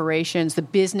back-end operations, the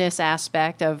business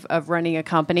aspect of running a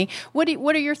company. What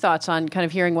are your thoughts on kind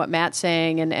of hearing what Matt's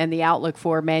saying and the outlook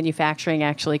for manufacturing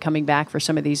actually coming back for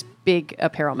some of these big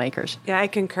apparel makers? Yeah, I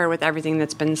concur with everything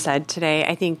that's been said today.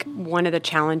 I think one of the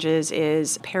challenges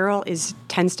is apparel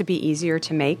tends to be easier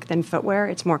to make than footwear.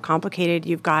 It's more complicated.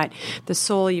 You've got the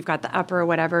sole, you've got the upper,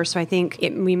 whatever. So I think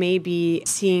we may be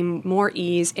seeing more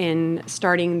ease in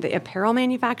starting the apparel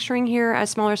manufacturing here at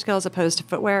smaller scale as opposed to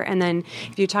footwear. And then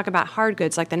if you talk about hard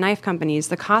goods like the knife companies,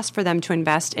 the cost for them to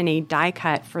invest in a die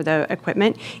cut for the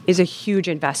equipment is a huge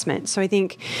investment. So I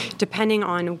think depending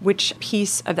on which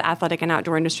piece of the athletic and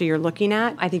outdoor industry you're looking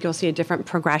at, I think you'll see a different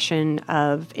progression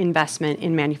of investment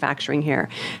in manufacturing here.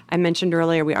 I mentioned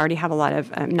earlier, we already have a lot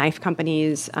of knife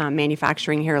companies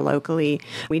manufacturing here locally.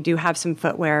 We do have some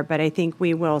footwear, but I think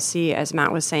we will see, as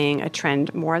Matt was saying, a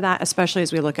trend more of that, especially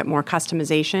as we look at more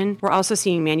customization. We're also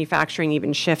seeing manufacturing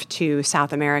even shift to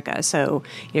South America. So,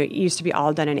 it used to be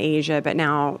all done in Asia, but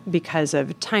now because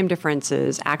of time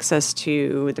differences, access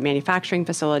to the manufacturing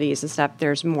facilities and stuff,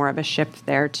 there's more of a shift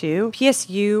there too.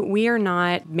 PSU, we are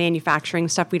not manufacturing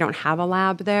stuff. We don't have a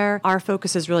lab there. Our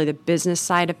focus is really the business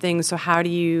side of things. So how do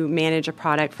you manage a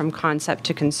product from concept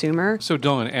to consumer? So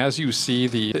Dawn, as you see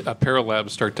the apparel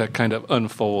labs start to kind of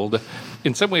unfold,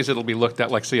 in some ways it'll be looked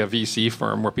at like, say, a VC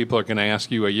firm where people are going to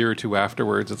ask you a year or two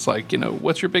afterwards. It's like,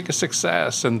 what's your biggest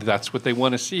success? And that's what they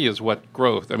want to see is what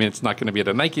growth. I mean, it's not going to be at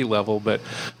a Nike level, but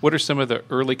what are some of the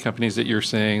early companies that you're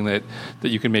saying that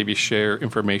you can maybe share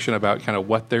information about kind of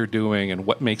what they're doing and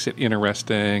what makes it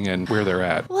interesting and where they're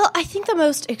at? Well, I think the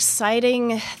most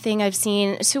exciting thing I've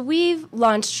seen, so we've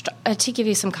launched, to give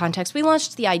you some context, we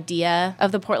launched the idea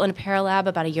of the Portland Apparel Lab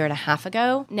about 1.5 years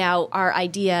ago. Now, our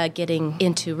idea getting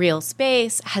into real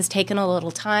space has taken a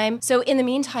little time. So in the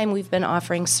meantime, we've been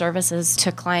offering services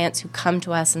to clients who come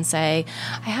to us and say,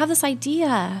 I have this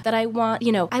idea that I want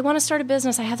to start a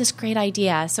business. I have this great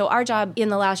idea. So our job in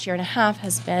the last 1.5 years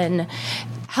has been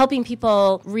helping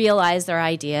people realize their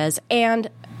ideas and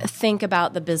think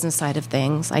about the business side of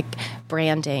things like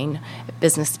branding,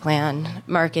 business plan,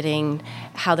 marketing,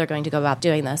 how they're going to go about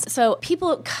doing this. So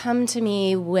people come to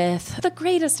me with the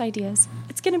greatest ideas.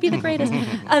 It's going to be the greatest.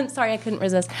 Sorry, I couldn't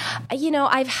resist.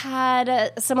 I've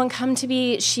had someone come to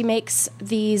me. She makes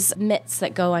these mitts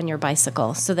that go on your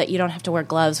bicycle so that you don't have to wear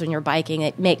gloves when you're biking.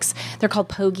 They're called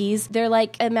pogies. They're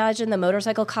like, imagine the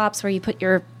motorcycle cops where you put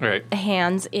your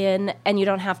hands in and you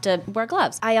don't have to wear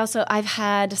gloves. I've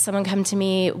had someone come to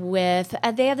me with,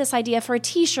 they have this idea for a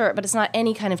t-shirt, but it's not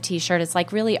any kind of t-shirt. It's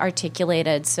like really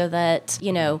articulated so that,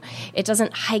 it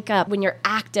doesn't hike up when you're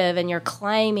active and you're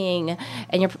climbing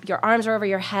and your arms are over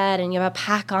your head and you have a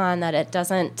pack on, that it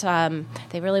doesn't,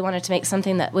 they really wanted to make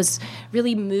something that was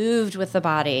really moved with the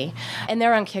body. And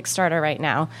they're on Kickstarter right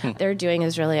now. They're doing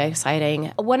is really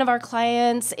exciting. One of our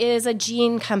clients is a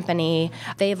jean company.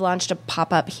 They've launched a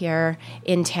pop-up here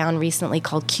in town recently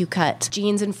called Q-Cut.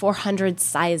 Jeans in 400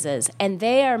 sizes. And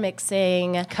they are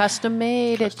mixing... Custom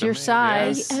made at your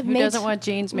size. Yes. Who doesn't want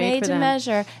jeans made for them? Made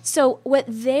to measure. So what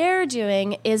they're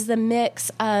doing is the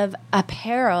mix of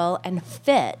apparel and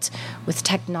fit with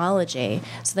technology.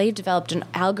 So they've developed an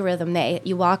algorithm.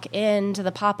 You walk into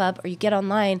the pop-up or you get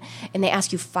online and they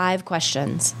ask you 5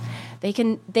 questions. They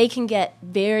can get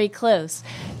very close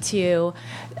to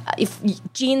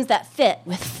jeans that fit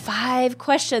with 5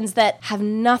 questions that have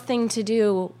nothing to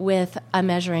do with a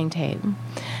measuring tape.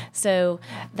 So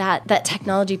that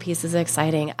technology piece is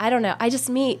exciting. I don't know. I just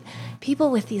meet people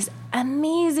with these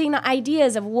amazing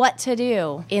ideas of what to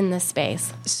do in this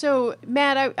space. So,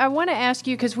 Matt, I want to ask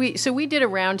you, because we did a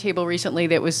roundtable recently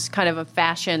that was kind of a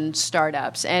fashion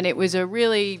startups, and it was a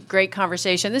really great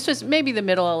conversation. This was maybe the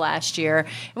middle of last year,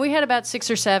 and we had about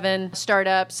 6 or 7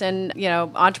 startups and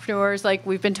entrepreneurs like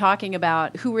we've been talking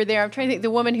about who were there. I'm trying to think.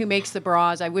 The woman who makes the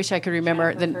bras, I wish I could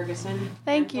remember. Jennifer Ferguson.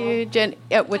 Thank you, Jen.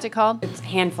 What's it called? It's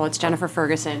Handful. It's Jennifer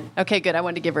Ferguson. Okay, good. I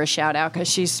wanted to give her a shout out because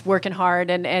she's working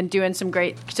hard and doing some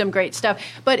great stuff.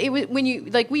 But it was when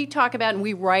you we talk about and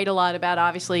we write a lot about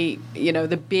obviously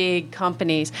the big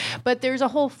companies, but there's a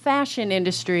whole fashion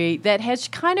industry that has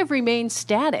kind of remained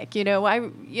static.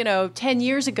 10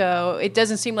 years ago, it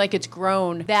doesn't seem like it's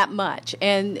grown that much.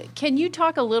 And can you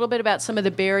talk a little bit about some of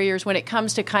the barriers when it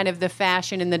comes to kind of the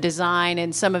fashion and the design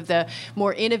and some of the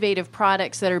more innovative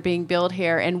products that are being built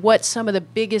here, and what some of the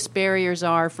biggest barriers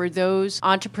are for those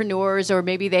entrepreneurs, or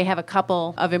maybe they have a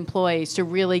couple of employees, to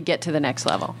really get to the next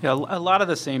level? Yeah, a lot of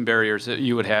the same barriers that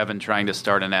you would have in trying to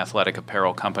start an athletic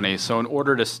apparel company. So in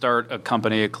order to start a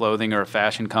company, a clothing or a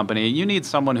fashion company, you need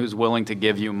someone who's willing to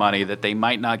give you money that they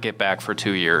might not get back for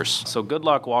 2 years. So good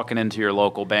luck walking into your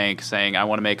local bank saying, I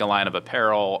want to make a line of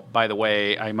apparel. By the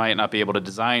way, I might not be able to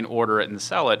design, order it, and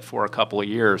sell it for a couple of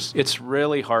years. It's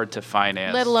really hard to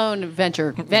finance. Let alone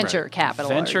venture capital.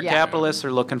 Venture capitalists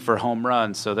are looking for home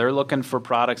runs. So they're looking for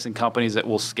products and companies that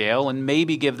will scale and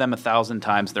maybe give them 1,000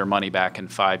 times their money back in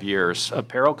 5 years.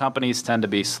 Apparel companies tend to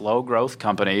be slow growth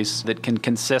companies that can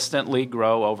consistently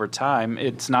grow over time.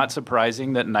 It's not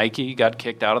surprising that Nike got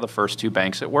kicked out of the first 2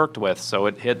 banks it worked with. So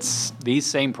it hits these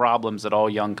same problems that all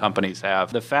young companies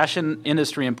have. The fashion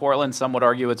industry in Portland, some would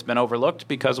argue it's been overlooked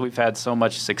because we've had so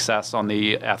much success on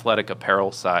the athletic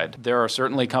apparel side. There are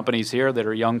certainly companies here that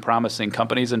are young, promising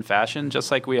companies in fashion,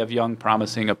 just like we have young,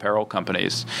 promising apparel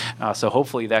companies. So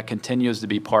hopefully that continues to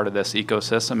be part of this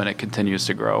ecosystem and it continues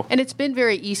to grow. And it's been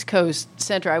very East Coast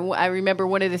center. I remember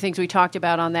one of the things we talked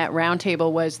about on that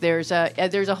roundtable was there's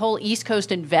a whole East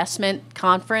Coast investment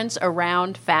conference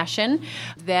around fashion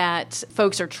that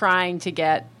folks are trying to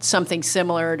get something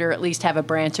similar, or at least have a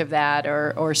branch of that,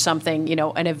 or something,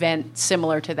 an event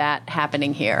similar to that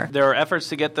happening here. There are efforts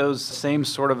to get those same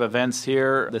sort of events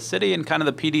here. The city and kind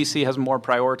of the PDC has more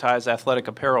prioritized athletic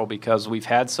apparel because we've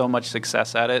had so much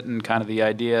success at it, and kind of the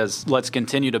idea is let's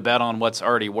continue to bet on what's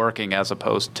already working as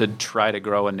opposed to try to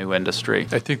grow a new industry.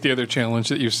 I think the other challenge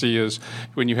that you see is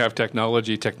when you have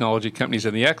technology companies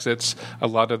and the exits, a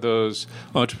lot of those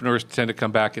entrepreneurs tend to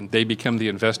come back and they become the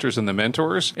investors and the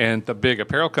mentors. And the big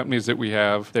apparel companies that we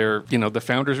have, the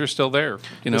founders are still there.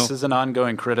 This is an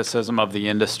ongoing criticism of the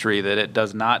industry that it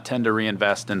does not tend to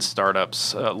reinvest in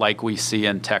startups like we see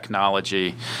in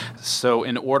technology. So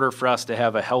in order for us to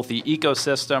have a healthy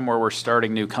ecosystem where we're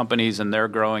starting new companies and they're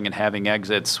growing and having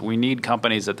exits, we need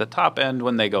companies at the top end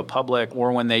when they go public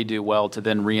or when they do well to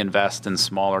then reinvest in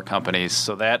smaller companies.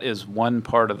 So that is one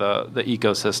part of the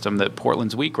ecosystem that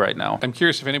Portland's weak right now. I'm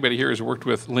curious if anybody here has worked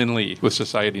with Lynn Lee with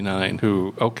Society 9,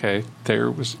 who,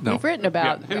 We've written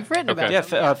about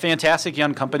them. Fantastic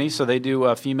young company. So they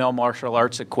do female martial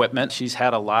arts equipment. She's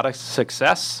had a lot of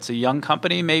success. It's a young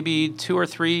company, maybe 2 or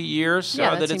 3 years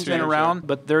that it's been around,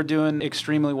 but they're doing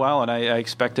extremely well, and I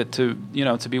expect it to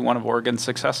be one of Oregon's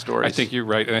success stories. I think you're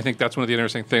right, and I think that's one of the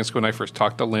interesting things when I first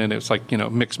talked to Lynn, it's like,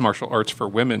 mixed martial arts for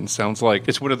women sounds like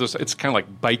it's one of those, it's kind of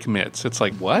like bike mitts. It's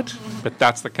like, what? But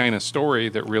that's the kind of story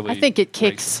that really... I think it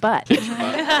kicks butt.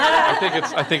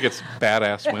 I think it's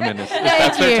badass women.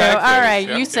 Thank you. All right,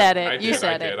 you said it.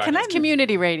 Can It's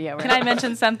community radio. Right? Can I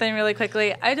mention something really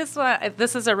quickly?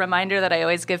 This is a reminder that I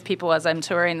always give people as I'm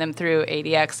touring them through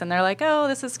ADX, and they're like, oh,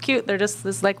 this is cute. They're just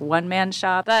this like one-man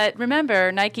shop. But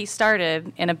remember, Nike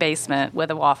started in a basement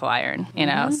with a waffle iron,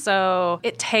 So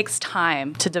it takes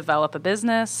time to develop a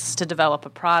business, to develop a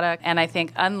product. And I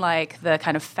think unlike the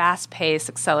kind of fast-paced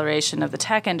acceleration of the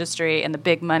tech industry and the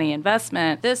big money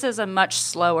investment, this is a much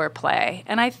slower play.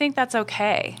 And I think that's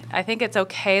okay. I think it's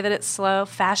okay that it's slow.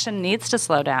 Fashion needs to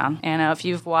slow down. If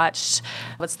you've watched,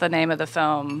 what's the name of the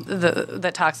film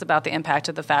that talks about the impact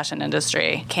of the fashion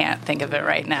industry? Can't think of it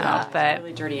right now. But it's a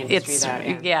really dirty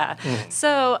industry. Yeah.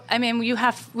 So,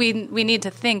 we need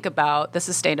to think about the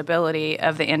sustainability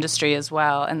of the industry as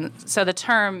well. And so the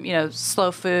term,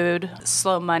 slow food,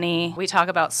 slow money, we talk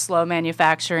about slow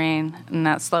manufacturing and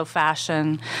that slow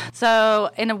fashion. So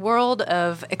in a world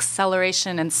of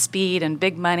acceleration and speed and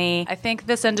big money, I think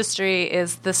this industry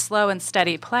is the slow and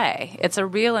steady play. It's a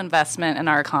real investment in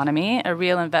our economy, a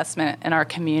real investment in our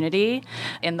community,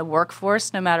 in the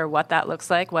workforce, no matter what that looks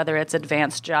like, whether it's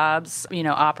advanced jobs,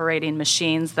 operating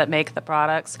machines that make the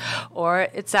products, or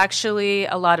it's actually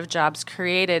a lot of jobs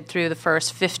created through the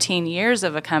first 15 years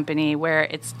of a company where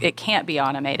it can't be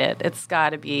automated. It's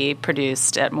got to be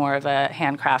produced at more of a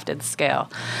handcrafted scale.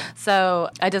 So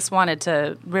I just wanted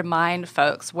to remind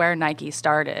folks where Nike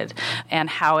started and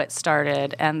how it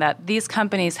started, and that these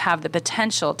companies have the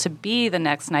potential to be the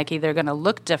next Nike. They're going to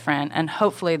look different, and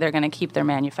hopefully they're going to keep their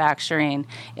manufacturing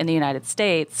in the United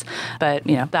States. But,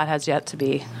 that has yet to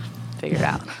be figured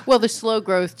out. Well, the slow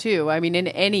growth, too. In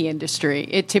any industry,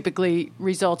 it typically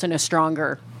results in a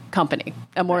stronger company,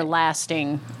 a more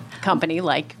lasting company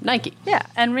like Nike. Yeah,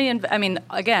 and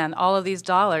again, all of these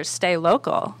dollars stay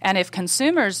local. And if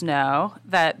consumers know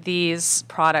that these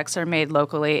products are made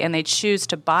locally and they choose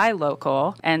to buy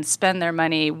local and spend their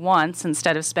money once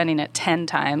instead of spending it 10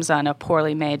 times on a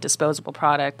poorly made disposable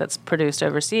product that's produced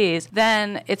overseas,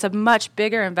 then it's a much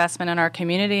bigger investment in our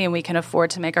community, and we can afford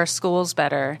to make our schools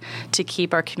better, to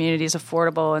keep our communities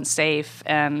affordable and safe,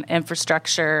 and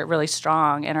infrastructure really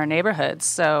strong in our neighborhoods.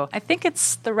 So I think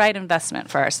it's the right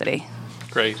investment for our city.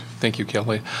 Great. Thank you,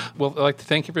 Kelly. Well, I'd like to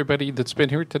thank everybody that's been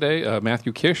here today.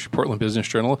 Matthew Kish, Portland Business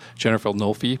Journal, Jennifer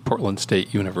Nolfi, Portland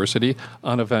State University,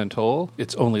 Anna Van Tol,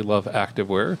 It's Only Love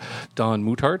Activewear, Don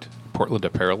Muthart, Portland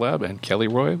Apparel Lab, and Kelly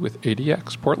Roy with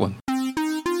ADX Portland.